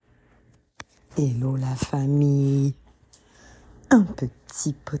Hello la famille, un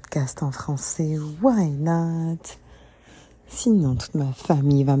petit podcast en français, why not? Sinon toute ma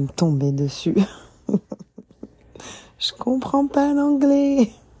famille va me tomber dessus. Je comprends pas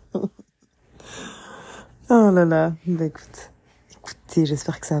l'anglais. Oh là là, bah écoutez,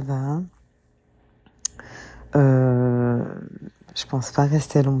 j'espère que ça va. Hein. Je pense pas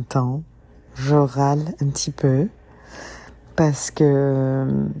rester longtemps. Je râle un petit peu parce que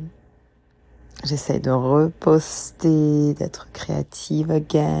j'essaie de reposter, d'être créative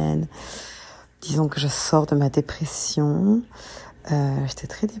again. Disons que je sors de ma dépression. J'étais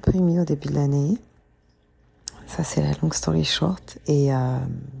très déprimée au début de l'année. Ça, c'est la long story short. Et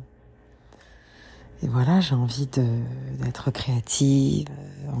voilà, j'ai envie d'être créative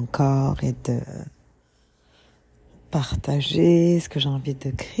encore et de partager ce que j'ai envie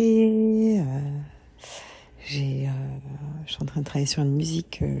de créer. Je suis en train de travailler sur une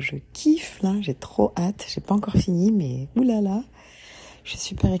musique que je kiffe, là. J'ai trop hâte. J'ai pas encore fini, mais oulala. Je suis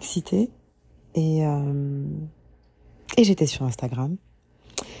super excitée. Et j'étais sur Instagram.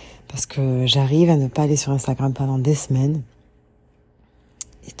 Parce que j'arrive à ne pas aller sur Instagram pendant des semaines.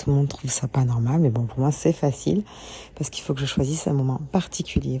 Et tout le monde trouve ça pas normal. Mais bon, pour moi, c'est facile. Parce qu'il faut que je choisisse un moment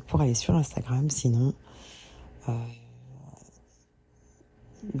particulier pour aller sur Instagram. Sinon,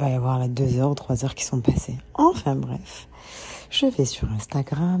 il va y avoir là 2 heures ou 3 heures qui sont passées. Enfin bref, je vais sur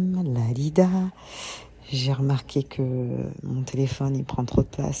Instagram, Lida. J'ai remarqué que mon téléphone, il prend trop de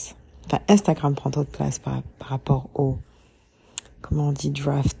place. Enfin, Instagram prend trop de place par rapport au, comment on dit,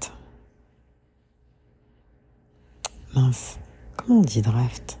 draft. Mince, comment on dit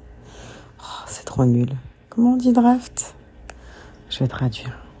draft? Oh, c'est trop nul. Comment on dit draft? Je vais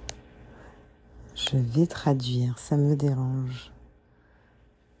traduire. Ça me dérange.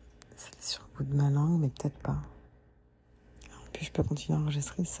 C'est sur le bout de ma langue, mais peut-être pas. En plus, je peux continuer à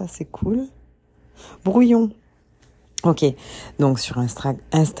enregistrer. Ça, c'est cool. Brouillon. Ok. Donc, sur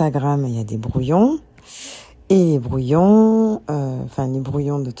Instagram, il y a des brouillons. Et les brouillons, les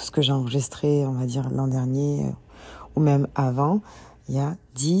brouillons de tout ce que j'ai enregistré, on va dire, l'an dernier, ou même avant, il y a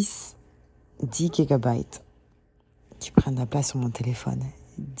 10 gigabytes qui prennent la place sur mon téléphone.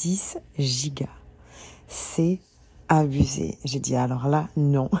 10 gigas. C'est abusé. J'ai dit, alors là,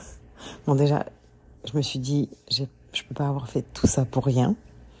 non. Bon, déjà, je me suis dit, je peux pas avoir fait tout ça pour rien.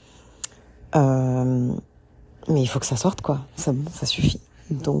 Mais il faut que ça sorte, quoi. Ça suffit.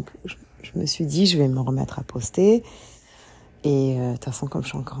 Donc, je me suis dit, je vais me remettre à poster. Et de toute façon, comme je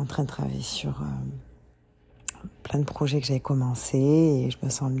suis encore en train de travailler sur plein de projets que j'avais commencé, et je me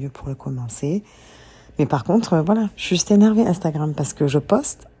sens mieux pour le commencer. Mais par contre, voilà, je suis juste énervée Instagram parce que je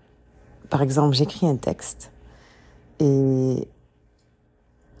poste. Par exemple, j'écris un texte et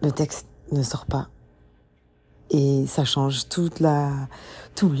le texte ne sort pas. Et ça change tout l'art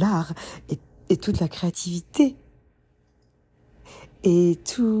et toute la créativité. Et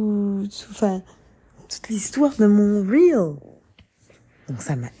toute l'histoire de mon reel. Donc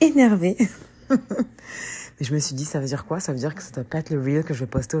ça m'a énervée. Et je me suis dit, ça veut dire quoi? Ça veut dire que ça doit pas être le reel que je vais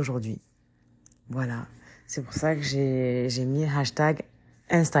poster aujourd'hui. Voilà. C'est pour ça que j'ai mis hashtag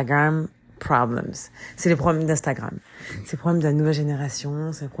Instagram Problems. C'est les problèmes d'Instagram. C'est le problème de la nouvelle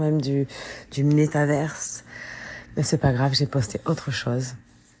génération. C'est le problème du métaverse. Mais c'est pas grave, j'ai posté autre chose.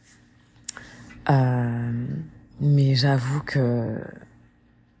 Mais j'avoue que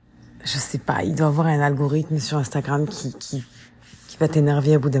je sais pas, il doit y avoir un algorithme sur Instagram qui va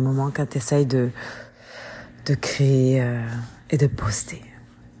t'énerver au bout d'un moment quand t'essayes de créer et de poster.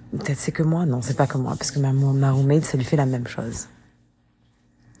 Peut-être c'est que moi, non, c'est pas que moi, parce que ma roommate, ça lui fait la même chose.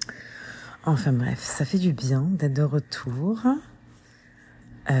 Enfin bref, ça fait du bien d'être de retour.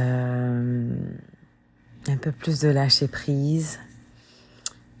 Un peu plus de lâcher prise.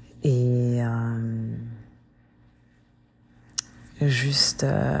 Et juste,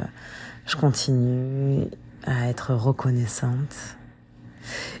 je continue à être reconnaissante.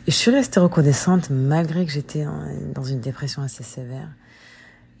 Et je suis restée reconnaissante malgré que j'étais dans une dépression assez sévère.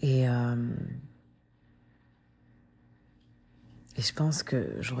 Et je pense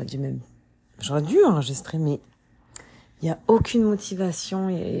que j'aurais dû enregistrer, mais il n'y a aucune motivation.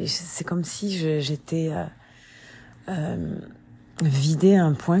 Et c'est comme si j'étais vidée à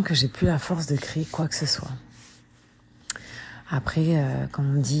un point que j'ai plus la force de créer quoi que ce soit. Après,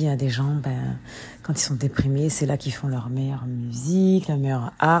 comme on dit à des gens, quand ils sont déprimés, c'est là qu'ils font leur meilleure musique, leur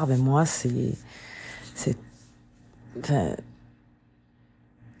meilleur art. Moi, c'est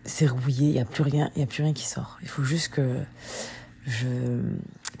rouillé, il y a plus rien qui sort. Il faut juste que je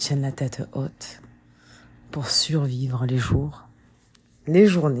tienne la tête haute pour survivre les jours, les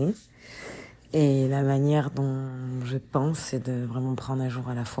journées. Et la manière dont je pense, c'est de vraiment prendre un jour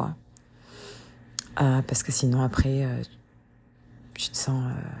à la fois. parce que sinon après tu te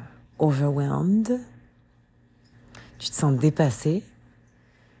sens overwhelmed, tu te sens dépassé.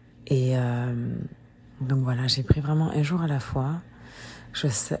 Et donc voilà, j'ai pris vraiment un jour à la fois.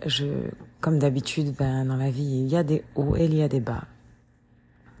 Comme d'habitude, dans la vie, il y a des hauts et il y a des bas.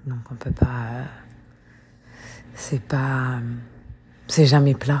 Donc on peut pas, c'est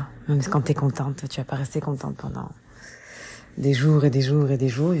jamais plat. Même quand t'es contente, tu vas pas rester contente pendant des jours et des jours et des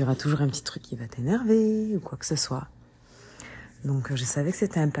jours. Il y aura toujours un petit truc qui va t'énerver ou quoi que ce soit. Donc je savais que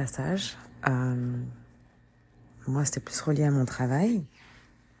c'était un passage. Moi, c'était plus relié à mon travail.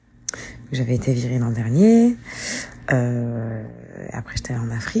 J'avais été virée l'an dernier. Après, j'étais allée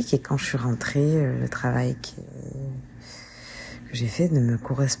en Afrique et quand je suis rentrée, le travail que j'ai fait ne me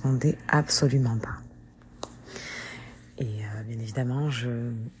correspondait absolument pas. Et bien évidemment,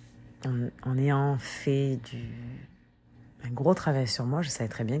 en ayant fait un gros travail sur moi, je savais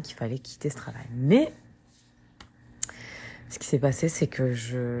très bien qu'il fallait quitter ce travail. Mais ce qui s'est passé, c'est que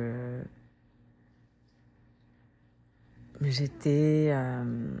j'étais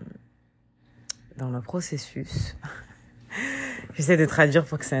dans le processus. J'essaie de traduire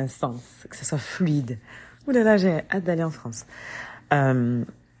pour que ça ait un sens, que ça soit fluide. Ouh là là, j'ai hâte d'aller en France. Il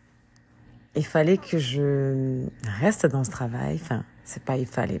fallait que je reste dans ce travail. Enfin, c'est pas il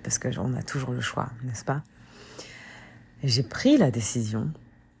fallait, parce qu'on a toujours le choix, n'est-ce pas? Et j'ai pris la décision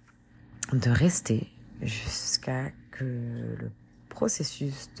de rester jusqu'à que le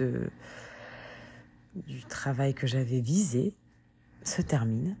processus du travail que j'avais visé se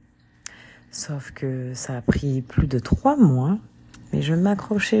termine. Sauf que ça a pris plus de 3 mois, mais je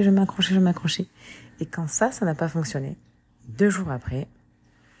m'accrochais. Et quand ça n'a pas fonctionné, 2 jours après,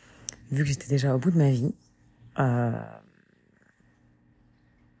 vu que j'étais déjà au bout de ma vie,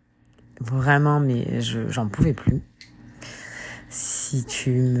 vraiment, mais j'en pouvais plus. Si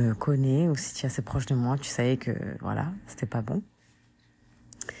tu me connais ou si tu es assez proche de moi, tu savais que voilà, c'était pas bon.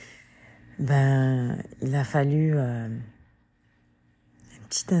 Il a fallu un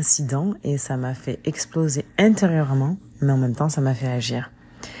petit incident et ça m'a fait exploser intérieurement, mais en même temps, ça m'a fait agir.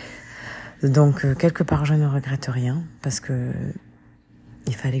 Donc, quelque part, je ne regrette rien parce que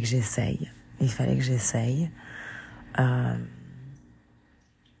il fallait que j'essaye.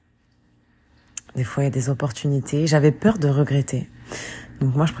 Des fois, il y a des opportunités. J'avais peur de regretter.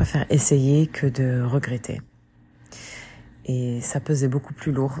 Donc moi, je préfère essayer que de regretter. Et ça pesait beaucoup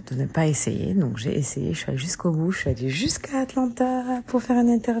plus lourd de ne pas essayer. Donc j'ai essayé, je suis allée jusqu'au bout. Je suis allée jusqu'à Atlanta pour faire une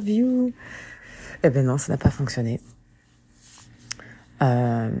interview. Eh ben non, ça n'a pas fonctionné.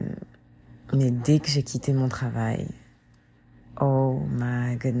 Mais dès que j'ai quitté mon travail, oh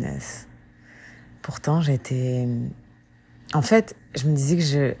my goodness. Pourtant, en fait, je me disais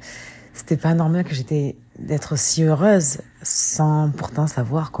que c'était pas normal d'être si heureuse sans pourtant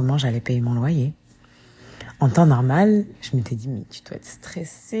savoir comment j'allais payer mon loyer. En temps normal, je m'étais dit, mais tu dois être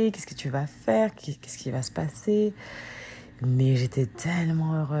stressée, qu'est-ce que tu vas faire, qu'est-ce qui va se passer? Mais j'étais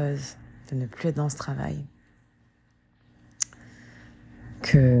tellement heureuse de ne plus être dans ce travail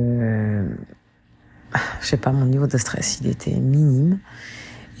que, je sais pas, mon niveau de stress, il était minime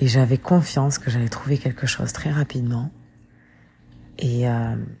et j'avais confiance que j'allais trouver quelque chose très rapidement. Et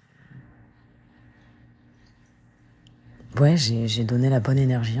ouais, j'ai donné la bonne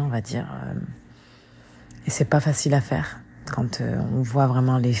énergie, on va dire. Et c'est pas facile à faire quand on voit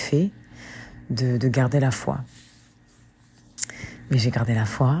vraiment l'effet de garder la foi. Mais j'ai gardé la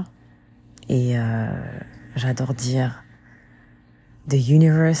foi et j'adore dire The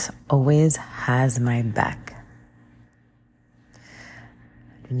universe always has my back.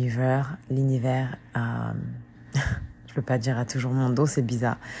 L'univers, je peux pas dire a toujours mon dos, c'est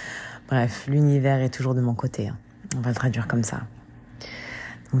bizarre. Bref, l'univers est toujours de mon côté. On va le traduire comme ça.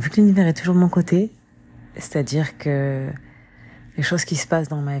 Donc, vu que l'univers est toujours de mon côté, c'est-à-dire que les choses qui se passent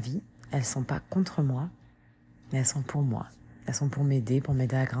dans ma vie, elles sont pas contre moi, mais elles sont pour moi. Elles sont pour m'aider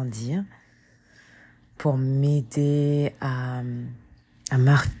à grandir, pour m'aider à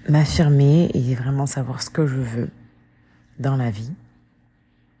m'affirmer et vraiment savoir ce que je veux dans la vie.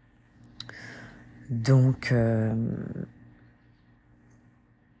 Donc,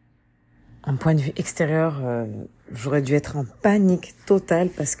 en point de vue extérieur, j'aurais dû être en panique totale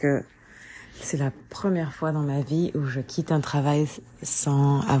parce que c'est la première fois dans ma vie où je quitte un travail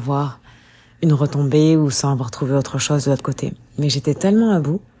sans avoir une retombée ou sans avoir trouvé autre chose de l'autre côté. Mais j'étais tellement à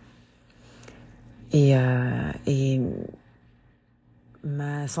bout et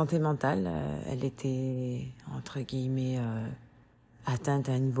ma santé mentale, elle était entre guillemets atteinte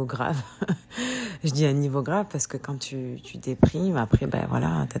à un niveau grave. Je dis un niveau grave parce que quand tu déprimes, après,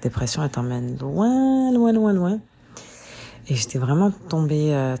 voilà, ta dépression, elle t'emmène loin. Et j'étais vraiment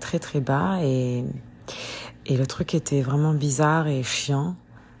tombée très très bas et le truc était vraiment bizarre et chiant.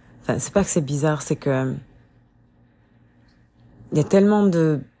 Enfin, c'est pas que c'est bizarre, c'est que il y a tellement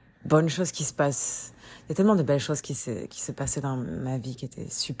de bonnes choses qui se passent. Il y a tellement de belles choses qui se passaient dans ma vie qui étaient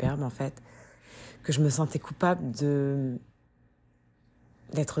superbes, en fait, que je me sentais coupable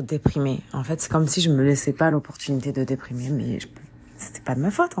d'être déprimée. En fait, c'est comme si je me laissais pas l'opportunité de déprimer, mais c'était pas de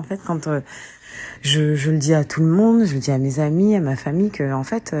ma faute, en fait, quand je le dis à tout le monde, je le dis à mes amis, à ma famille, que, en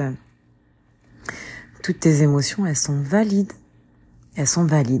fait, toutes tes émotions, elles sont valides. Elles sont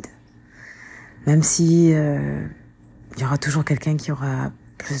valides. Même si il y aura toujours quelqu'un qui aura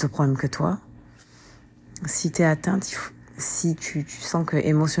plus de problèmes que toi. Si t'es atteinte, si tu sens que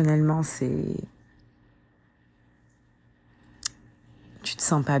émotionnellement tu te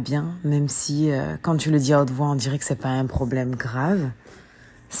sens pas bien, même si quand tu le dis à haute voix, on dirait que c'est pas un problème grave,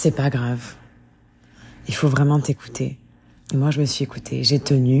 c'est pas grave. Il faut vraiment t'écouter. Et moi, je me suis écoutée. J'ai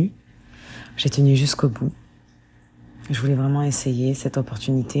tenu jusqu'au bout. Je voulais vraiment essayer cette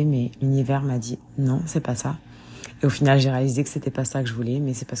opportunité, mais l'univers m'a dit non, c'est pas ça. Et au final, j'ai réalisé que c'était pas ça que je voulais,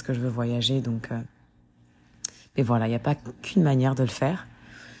 mais c'est parce que je veux voyager, donc. Mais voilà, il n'y a pas qu'une manière de le faire.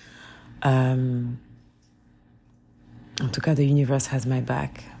 En tout cas, the universe has my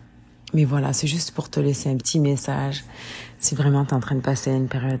back. Mais voilà, c'est juste pour te laisser un petit message. Si vraiment t'es en train de passer une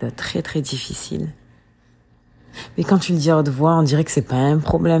période très très difficile. Mais quand tu le dis à haute voix, on dirait que c'est pas un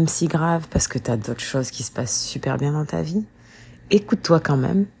problème si grave parce que t'as d'autres choses qui se passent super bien dans ta vie. Écoute-toi quand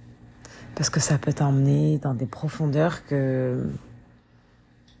même. Parce que ça peut t'emmener dans des profondeurs qui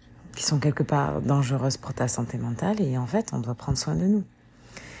sont quelque part dangereuses pour ta santé mentale. Et en fait, on doit prendre soin de nous.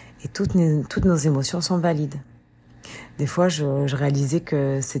 Et toutes nos émotions sont valides. Des fois, je réalisais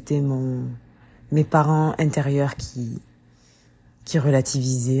que c'était mes parents intérieurs qui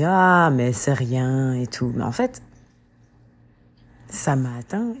relativisaient. Ah, mais c'est rien et tout. Mais en fait, ça m'a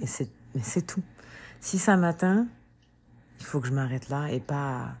atteint mais c'est tout. Si ça m'atteint, il faut que je m'arrête là et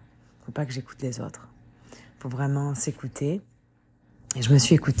faut pas que j'écoute les autres. Faut vraiment s'écouter. Et je me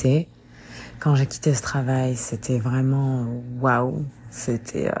suis écoutée. Quand j'ai quitté ce travail, c'était vraiment waouh.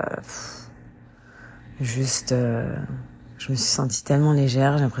 C'était juste... je me suis sentie tellement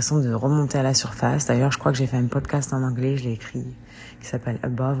légère, j'ai l'impression de remonter à la surface. D'ailleurs, je crois que j'ai fait un podcast en anglais, je l'ai écrit, qui s'appelle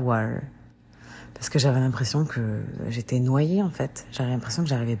Above Water. Parce que j'avais l'impression que j'étais noyée, en fait. J'avais l'impression que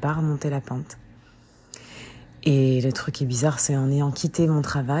j'arrivais pas à remonter la pente. Et le truc qui est bizarre, c'est en ayant quitté mon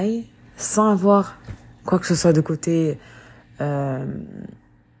travail, sans avoir quoi que ce soit de côté,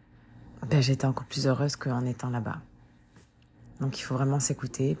 j'étais encore plus heureuse qu'en étant là-bas. Donc il faut vraiment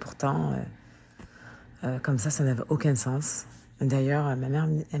s'écouter. Pourtant, comme ça n'avait aucun sens. D'ailleurs, ma mère,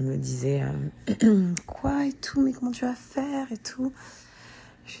 elle me disait quoi et tout, mais comment tu vas faire et tout.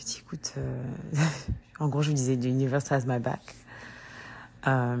 Je lui dis, écoute, en gros, je lui disais, the universe has my back.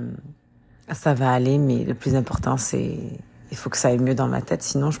 Ça va aller, mais le plus important, il faut que ça aille mieux dans ma tête,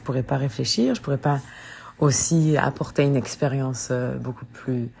 sinon je pourrais pas réfléchir, je pourrais pas aussi apporter une expérience beaucoup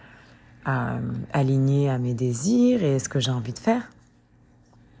plus alignée à mes désirs et ce que j'ai envie de faire.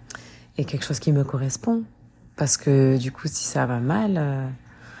 Et quelque chose qui me correspond. Parce que du coup, si ça va mal,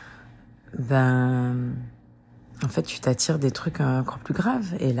 en fait, tu t'attires des trucs encore plus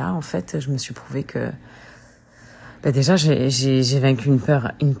graves. Et là, en fait, je me suis prouvé que déjà, j'ai vaincu une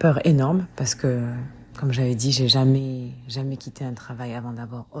peur énorme parce que, comme j'avais dit, j'ai jamais quitté un travail avant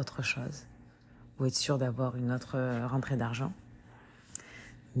d'avoir autre chose ou être sûre d'avoir une autre rentrée d'argent.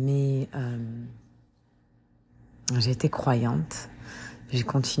 Mais j'ai été croyante. J'ai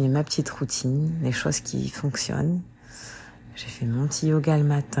continué ma petite routine, les choses qui fonctionnent. J'ai fait mon petit yoga le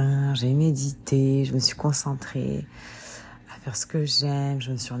matin, j'ai médité, je me suis concentrée à faire ce que j'aime,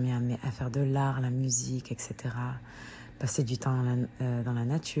 je me suis remis à faire de l'art, la musique, etc. Passer du temps dans la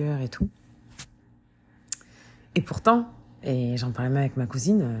nature et tout. Et pourtant, et j'en parlais même avec ma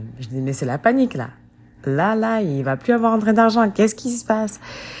cousine, je disais mais c'est la panique là. Là, il va plus avoir rentrée d'argent, qu'est-ce qui se passe?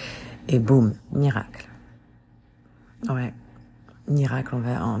 Et boum, miracle. Ouais. Miracle,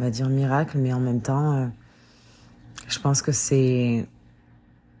 on va dire miracle, mais en même temps, je pense que c'est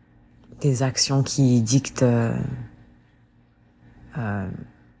tes actions qui dictent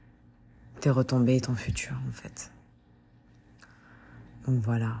tes retombées et ton futur, en fait. Donc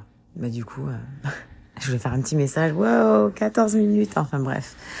voilà. Du coup, je voulais faire un petit message. Wow, 14 minutes. Enfin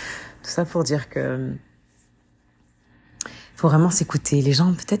bref. Tout ça pour dire que faut vraiment s'écouter. Les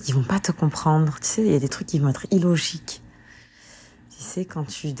gens, peut-être, ils vont pas te comprendre. Tu sais, il y a des trucs qui vont être illogiques. Tu sais, quand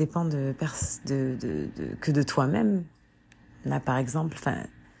tu dépends que de toi-même. Là, par exemple,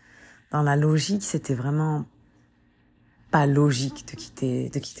 dans la logique, c'était vraiment pas logique de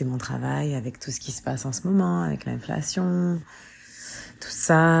quitter mon travail avec tout ce qui se passe en ce moment, avec l'inflation, tout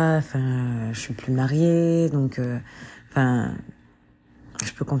ça. Enfin, je suis plus mariée, donc, enfin,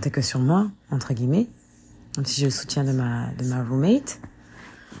 je peux compter que sur moi, entre guillemets, même si j'ai le soutien de ma roommate.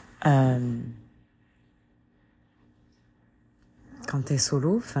 Quand t'es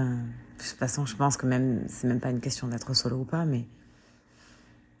solo, enfin, de toute façon, je pense que c'est même pas une question d'être solo ou pas, mais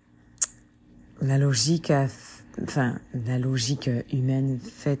la logique humaine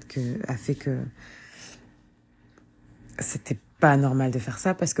a fait que c'était pas normal de faire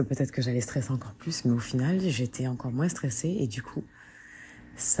ça, parce que peut-être que j'allais stresser encore plus, mais au final, j'étais encore moins stressée, et du coup,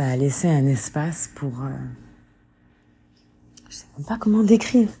 ça a laissé un espace pour, je sais même pas comment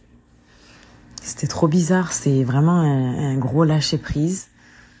décrire. C'était trop bizarre, c'est vraiment un gros lâcher prise,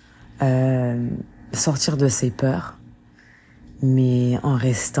 sortir de ses peurs, mais en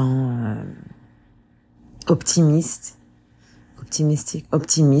restant optimiste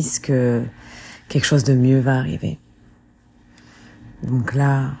que quelque chose de mieux va arriver. Donc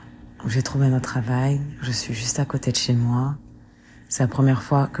là, j'ai trouvé un autre travail, je suis juste à côté de chez moi. C'est la première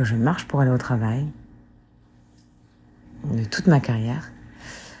fois que je marche pour aller au travail de toute ma carrière.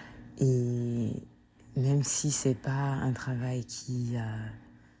 Et même si c'est pas un travail qui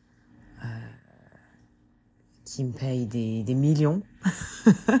me paye des millions,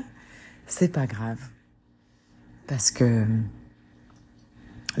 c'est pas grave. Parce que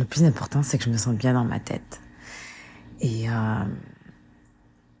le plus important, c'est que je me sente bien dans ma tête. Et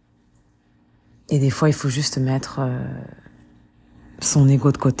des fois, il faut juste mettre son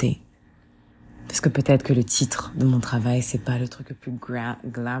ego de côté. Parce que peut-être que le titre de mon travail, c'est pas le truc le plus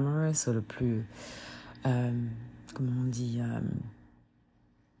glamorous ou le plus... comment on dit...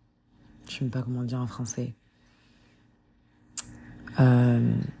 je sais même pas comment dire en français.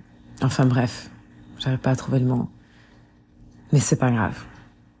 Enfin bref, j'arrive pas à trouver le mot. Mais c'est pas grave.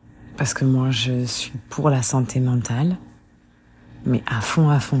 Parce que moi, je suis pour la santé mentale. Mais à fond.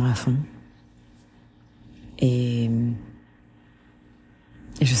 Et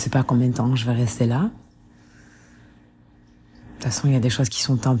je sais pas combien de temps je vais rester là. De toute façon, il y a des choses qui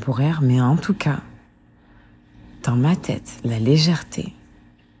sont temporaires, mais en tout cas, dans ma tête, la légèreté,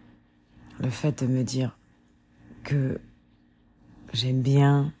 le fait de me dire que j'aime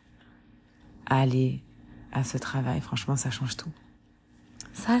bien aller à ce travail, franchement, ça change tout.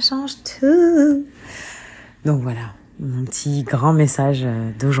 Ça change tout. Donc voilà, mon petit grand message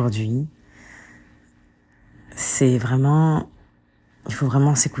d'aujourd'hui. C'est vraiment... Il faut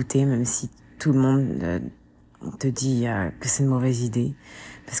vraiment s'écouter, même si tout le monde te dit que c'est une mauvaise idée.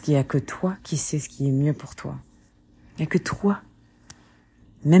 Parce qu'il n'y a que toi qui sais ce qui est mieux pour toi. Il n'y a que toi.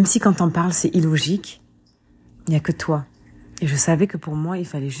 Même si quand on parle, c'est illogique, il n'y a que toi. Et je savais que pour moi, il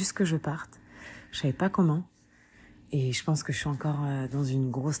fallait juste que je parte. Je savais pas comment. Et je pense que je suis encore dans une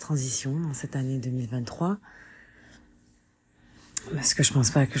grosse transition dans cette année 2023. Parce que je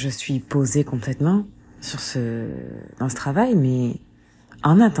pense pas que je suis posée complètement dans ce travail, mais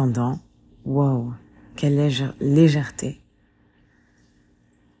en attendant, wow, quelle légèreté.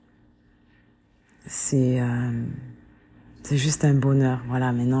 C'est juste un bonheur.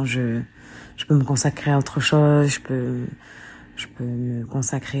 Voilà, maintenant je peux me consacrer à autre chose, je peux me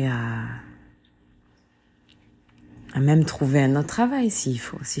consacrer à même trouver un autre travail s'il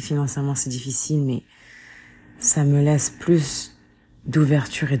faut. Si financièrement c'est difficile, mais ça me laisse plus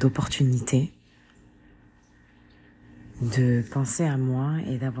d'ouverture et d'opportunité de penser à moi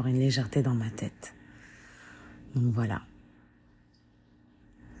et d'avoir une légèreté dans ma tête. Donc voilà.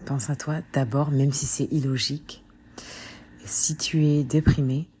 Pense à toi d'abord, même si c'est illogique. Si tu es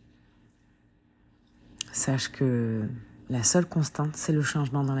déprimé, sache que la seule constante, c'est le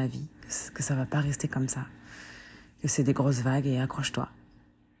changement dans la vie. Que ça va pas rester comme ça. Que c'est des grosses vagues et accroche-toi.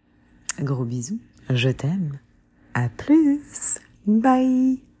 Gros bisous. Je t'aime. À plus.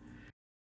 Bye.